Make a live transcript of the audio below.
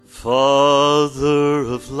Father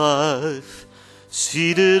of life,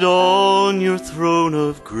 seated on your throne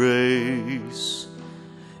of grace,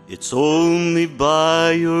 it's only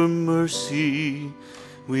by your mercy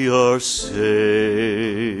we are saved.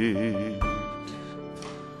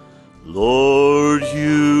 Lord,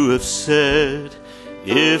 you have said,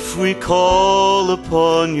 if we call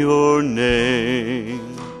upon your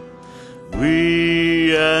name,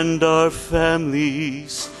 we and our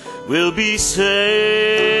families will be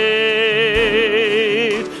saved.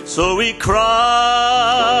 So we cry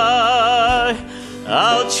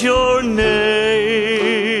out your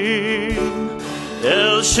name,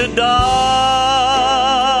 El Shaddai,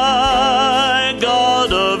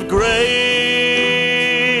 God of grace,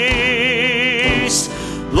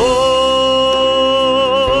 Lord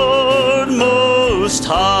Most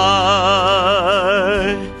High,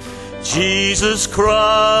 Jesus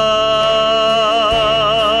Christ.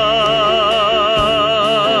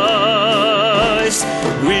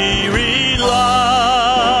 We rely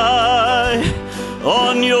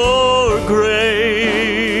on your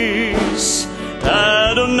grace,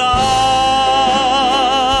 Adonai,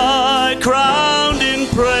 crowned in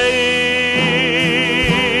praise,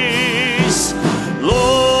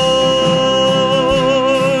 Lord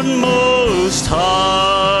Most High,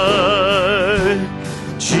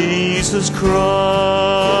 Jesus Christ.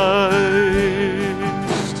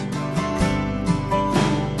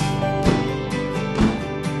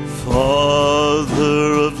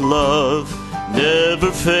 Father of love,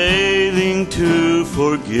 never failing to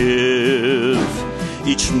forgive,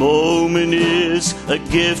 each moment is a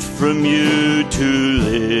gift from you to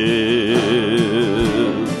live.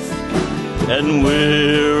 And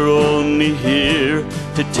we're only here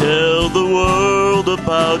to tell the world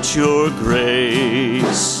about your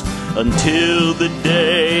grace, until the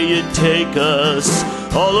day you take us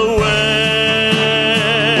all away.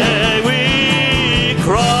 We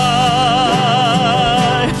cry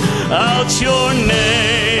out your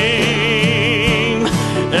name,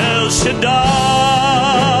 El Shaddai,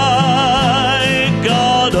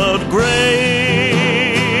 God of grace,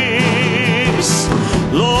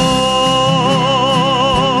 Lord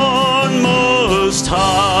Most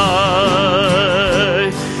High,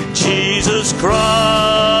 Jesus Christ.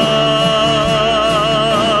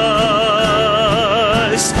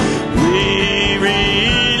 We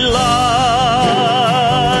rely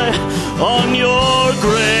on your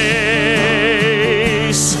grace,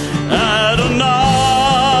 Adonai,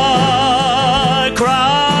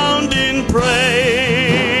 crowned in praise,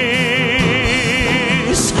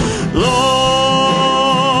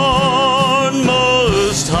 Lord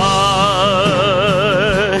Most High,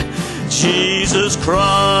 Jesus Christ.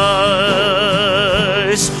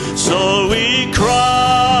 So we cry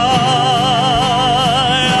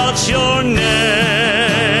out your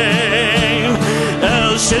name,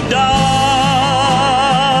 El Shaddai,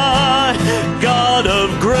 God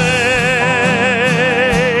of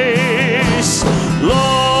grace,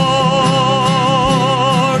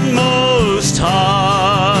 Lord Most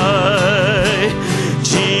High,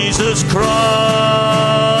 Jesus Christ.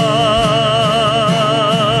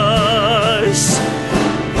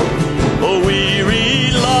 Oh, we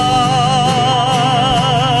rely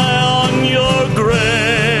on your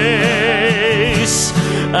grace,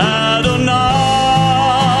 Adonai,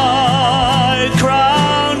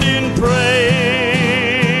 crowned in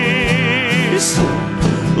praise,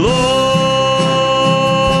 Lord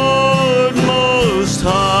Most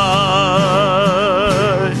High,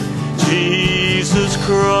 Jesus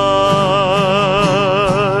Christ,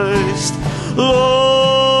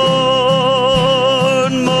 Lord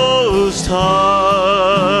Most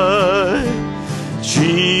High,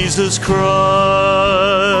 Jesus Christ.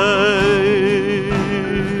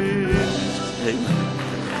 Amen.